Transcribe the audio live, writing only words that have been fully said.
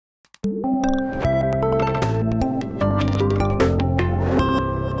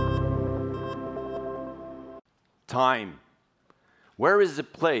Time. Where is the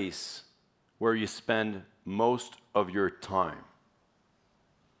place where you spend most of your time?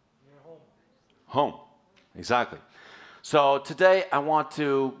 Your home. Home, exactly. So today I want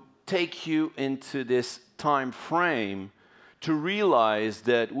to take you into this time frame to realize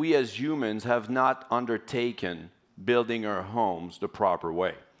that we as humans have not undertaken building our homes the proper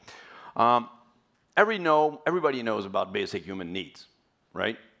way. Everybody knows about basic human needs,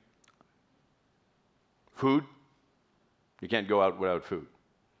 right? Food, you can't go out without food.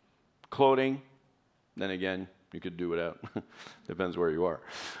 Clothing, then again, you could do without. Depends where you are.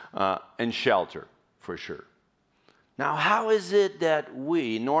 And shelter, for sure. Now, how is it that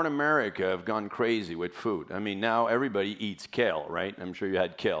we, North America, have gone crazy with food? I mean, now everybody eats kale, right? I'm sure you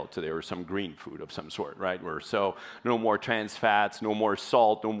had kale today, or some green food of some sort, right? So no more trans fats, no more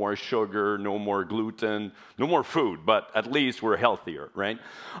salt, no more sugar, no more gluten, no more food, but at least we're healthier, right?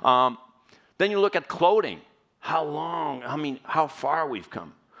 Then you look at clothing. How far we've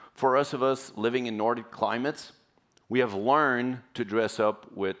come. For us living in Nordic climates, we have learned to dress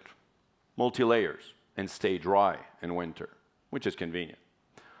up with multi-layers and stay dry in winter, which is convenient.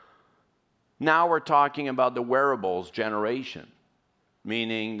 Now we're talking about the wearables generation,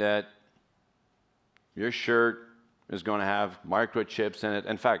 meaning that your shirt is going to have microchips in it.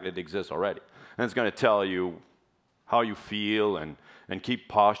 In fact, it exists already. And it's going to tell you how you feel and keep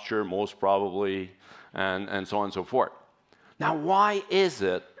posture, most probably, and so on and so forth. Now, why is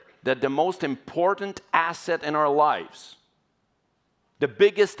it that the most important asset in our lives, the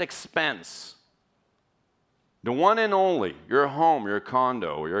biggest expense, the one and only, your home, your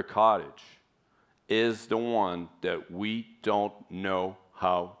condo, your cottage, is the one that we don't know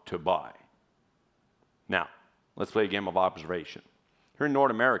how to buy? Now, let's play a game of observation. Here in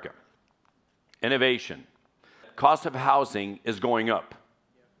North America, innovation, cost of housing is going up.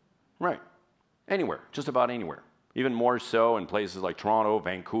 Right. Anywhere, just about anywhere. Even more so in places like Toronto,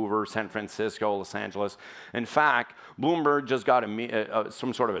 Vancouver, San Francisco, Los Angeles. In fact, Bloomberg just got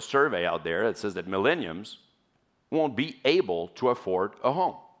some sort of a survey out there that says that millennials won't be able to afford a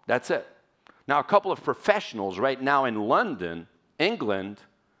home. That's it. Now, a couple of professionals right now in London, England,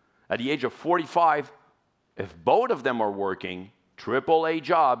 at the age of 45, if both of them are working AAA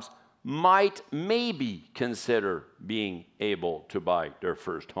jobs, might maybe consider being able to buy their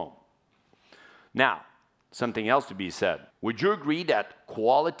first home. Now, something else to be said. Would you agree that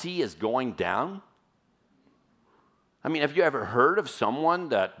quality is going down? I mean, have you ever heard of someone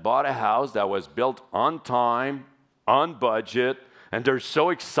that bought a house that was built on time, on budget, and they're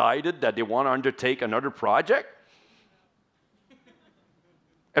so excited that they want to undertake another project?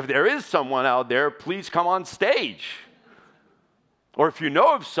 If there is someone out there, please come on stage. Or if you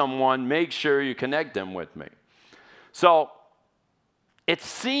know of someone, make sure you connect them with me. So, it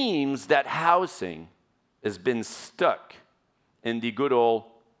seems that housing has been stuck in the good old,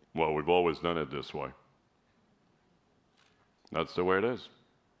 well, we've always done it this way. That's the way it is,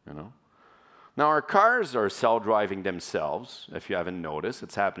 you know. Now, our cars are self-driving themselves. If you haven't noticed,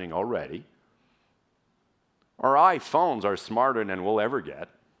 it's happening already. Our iPhones are smarter than we'll ever get.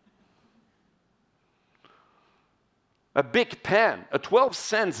 A big pen, a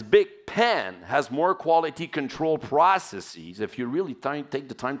 12-cent big pen, has more quality control processes. If you really take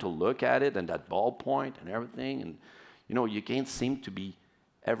the time to look at it and that ballpoint and everything, and you can't seem to be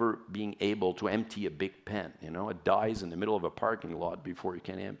ever being able to empty a big pen. It dies in the middle of a parking lot before you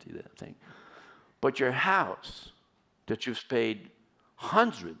can empty that thing. But your house that you've paid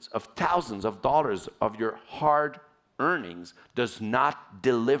hundreds of thousands of dollars of your hard earnings does not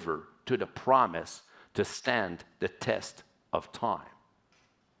deliver to the promise to stand the test of time.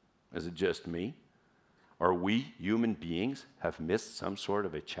 Is it just me? Or we, human beings, have missed some sort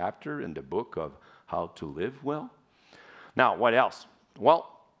of a chapter in the book of how to live well? Now, what else?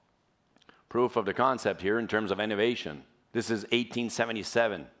 Well, proof of the concept here in terms of innovation. This is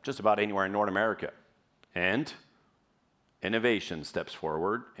 1877, just about anywhere in North America. And innovation steps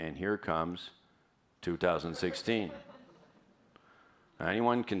forward, and here comes 2016.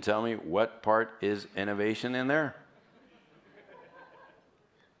 Anyone can tell me what part is innovation in there?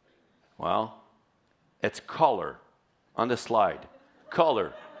 Well, it's color on the slide.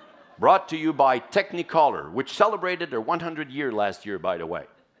 Color. Brought to you by Technicolor, which celebrated their 100th year last year, by the way.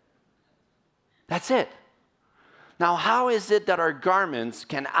 That's it. Now, how is it that our garments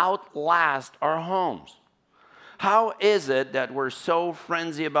can outlast our homes? How is it that we're so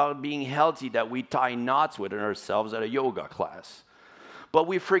frenzied about being healthy that we tie knots within ourselves at a yoga class? But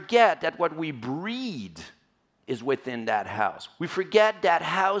we forget that what we breed is within that house. We forget that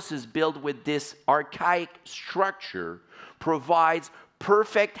house is built with this archaic structure, provides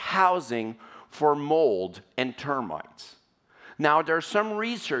perfect housing for mold and termites. Now, there's some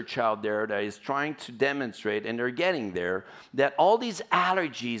research out there that is trying to demonstrate, and they're getting there, that all these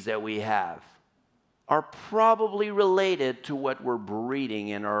allergies that we have are probably related to what we're breeding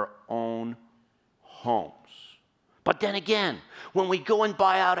in our own homes. But then again, when we go and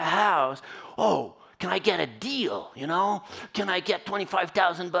buy out a house, oh, can I get a deal, you know? Can I get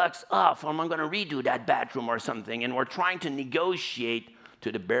 $25,000 off, or I'm going to redo that bathroom or something? And we're trying to negotiate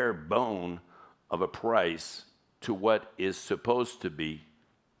to the bare bone of a price to what is supposed to be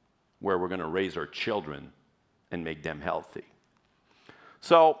where we're going to raise our children and make them healthy.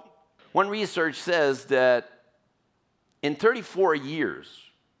 So, one research says that in 34 years,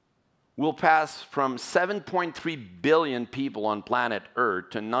 we'll pass from 7.3 billion people on planet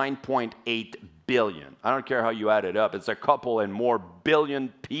Earth to 9.8 billion. I don't care how you add it up. It's a couple and more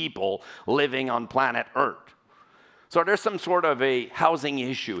billion people living on planet Earth. So there's some sort of a housing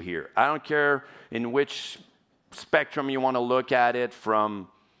issue here. I don't care in which spectrum you want to look at it, from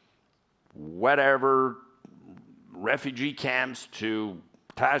whatever, refugee camps to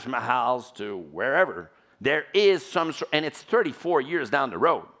Taj Mahals to wherever. There is some sort, and it's 34 years down the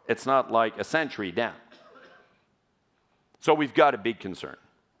road. It's not like a century down. So we've got a big concern.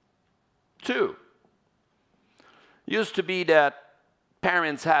 2, used to be that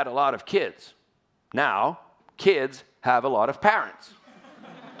parents had a lot of kids. Now, kids have a lot of parents.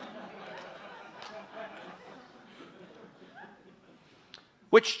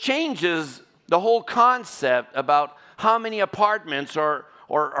 Which changes the whole concept about how many apartments or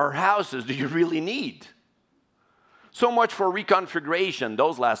houses do you really need. So much for reconfiguration.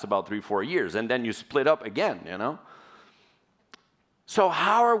 Those last about 3-4 years, and then you split up again, you know. So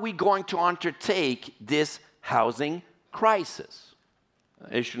how are we going to undertake this housing crisis?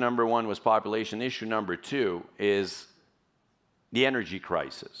 Issue number 1 was population. Issue number 2 is the energy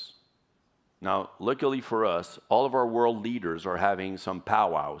crisis. Now, luckily for us, all of our world leaders are having some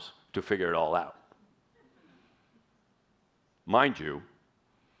powwows to figure it all out. Mind you,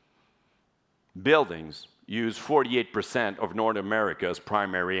 buildings use 48% of North America's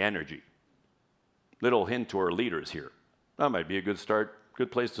primary energy. Little hint to our leaders here. That might be a good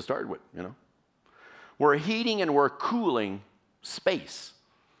place to start with, you know. We're heating and we're cooling space.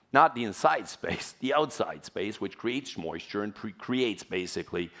 Not the inside space, the outside space, which creates moisture and creates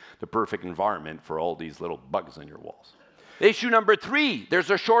basically the perfect environment for all these little bugs in your walls. Issue number 3, there's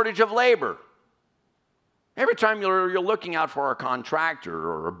a shortage of labor. Every time you're looking out for a contractor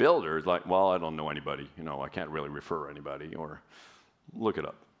or a builder, it's like, well, I don't know anybody. You know, I can't really refer anybody, or look it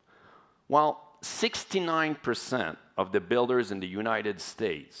up. Well, 69% of the builders in the United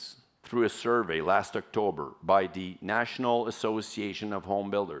States, through a survey last October by the National Association of Home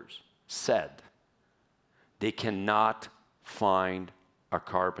Builders, said they cannot find a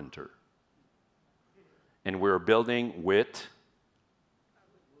carpenter. And we're building with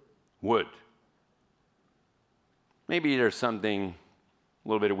wood. Maybe there's something a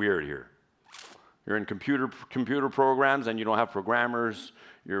little bit weird here. You're in computer programs and you don't have programmers.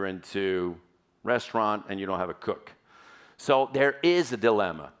 You're into restaurant and you don't have a cook. So there is a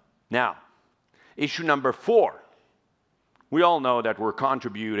dilemma. Now, issue number 4. We all know that we're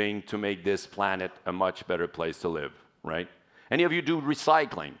contributing to make this planet a much better place to live, right? Any of you do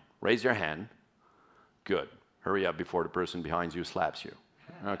recycling? Raise your hand. Good. Hurry up before the person behind you slaps you.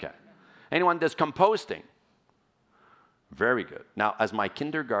 Okay. Anyone does composting? Very good. Now, as my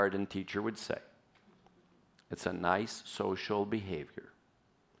kindergarten teacher would say, it's a nice social behavior.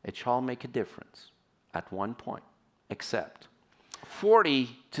 It shall make a difference at one point, except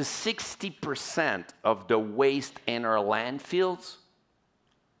 40 to 60% of the waste in our landfills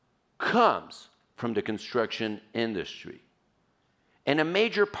comes from the construction industry. And a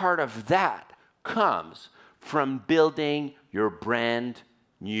major part of that comes from building your brand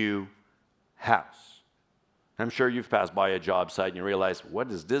new house. I'm sure you've passed by a job site and you realize,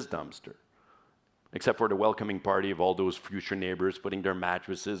 what is this dumpster? Except for the welcoming party of all those future neighbors putting their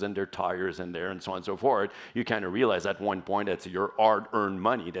mattresses and their tires in there and so on and so forth, you kind of realize at one point that's your hard-earned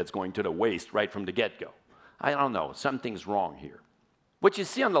money that's going to the waste right from the get-go. I don't know, something's wrong here. What you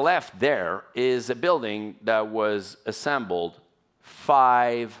see on the left there is a building that was assembled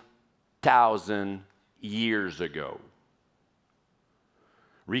 5,000 years ago.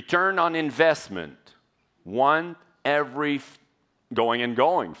 Return on investment, one every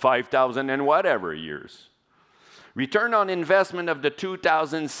going, 5,000 and whatever years. Return on investment of the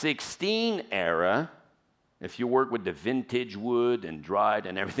 2016 era, if you work with the vintage wood and dried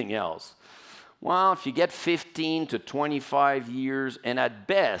and everything else, well, if you get 15 to 25 years, and at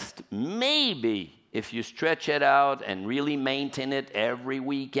best, maybe if you stretch it out and really maintain it every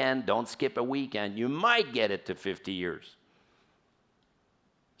weekend, don't skip a weekend, you might get it to 50 years.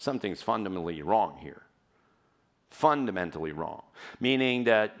 Something's fundamentally wrong here. Fundamentally wrong. Meaning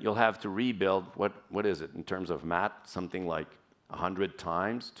that you'll have to rebuild, what is it in terms of math? Something like 100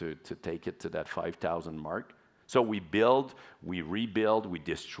 times to take it to that 5,000 mark. So we build, we rebuild, we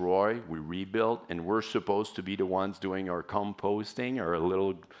destroy, we rebuild, and we're supposed to be the ones doing our composting or a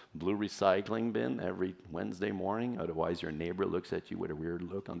little blue recycling bin every Wednesday morning. Otherwise, your neighbor looks at you with a weird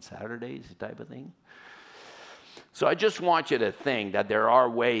look on Saturdays, type of thing. So I just want you to think that there are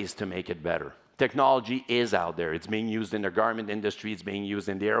ways to make it better. Technology is out there. It's being used in the garment industry. It's being used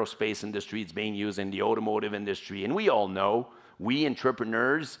in the aerospace industry. It's being used in the automotive industry. And we all know, we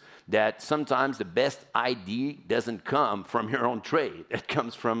entrepreneurs, that sometimes the best idea doesn't come from your own trade. It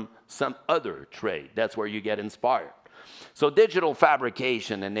comes from some other trade. That's where you get inspired. So digital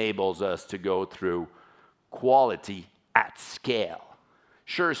fabrication enables us to go through quality at scale.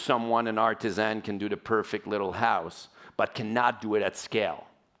 Sure, someone, an artisan, can do the perfect little house, but cannot do it at scale.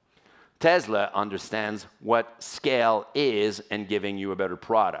 Tesla understands what scale is and giving you a better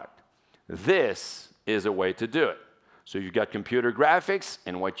product. This is a way to do it. So you've got computer graphics,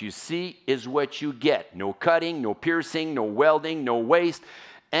 and what you see is what you get. No cutting, no piercing, no welding, no waste,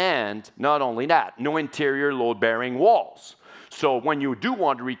 and not only that, no interior load-bearing walls. So when you do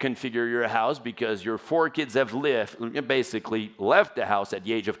want to reconfigure your house because your 4 kids have basically left the house at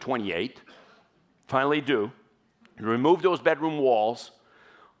the age of 28, finally do, remove those bedroom walls.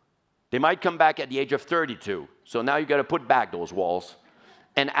 They might come back at the age of 32. So now you've got to put back those walls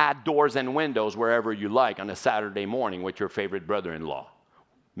and add doors and windows wherever you like on a Saturday morning with your favorite brother-in-law,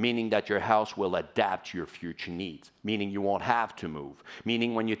 meaning that your house will adapt to your future needs, meaning you won't have to move,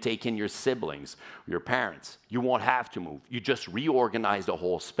 meaning when you take in your siblings, your parents, you won't have to move. You just reorganize the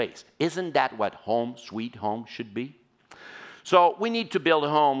whole space. Isn't that what home, sweet home should be? So we need to build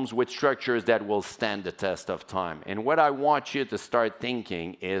homes with structures that will stand the test of time. And what I want you to start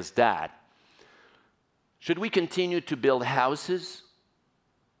thinking is that, should we continue to build houses,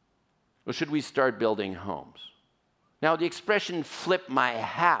 or should we start building homes? Now, the expression flip my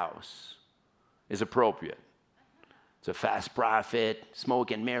house is appropriate. It's a fast profit,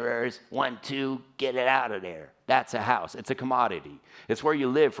 smoke and mirrors, 1, 2, get it out of there. That's a house. It's a commodity. It's where you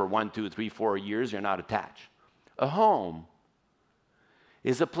live for 1, 2, 3, 4 years. You're not attached. A home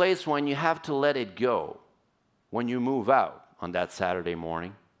is a place when you have to let it go. When you move out on that Saturday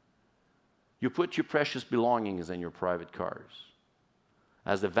morning, you put your precious belongings in your private cars,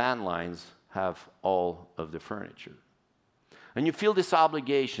 as the van lines have all of the furniture. And you feel this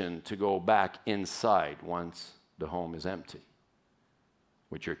obligation to go back inside once the home is empty,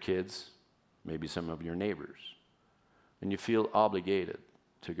 with your kids, maybe some of your neighbors. And you feel obligated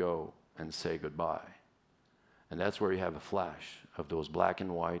to go and say goodbye. And that's where you have a flash of those black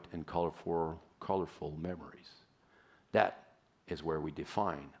and white and colorful memories. That is where we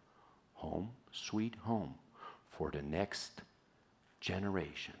define home, sweet home, for the next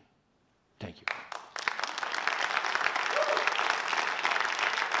generation. Thank you.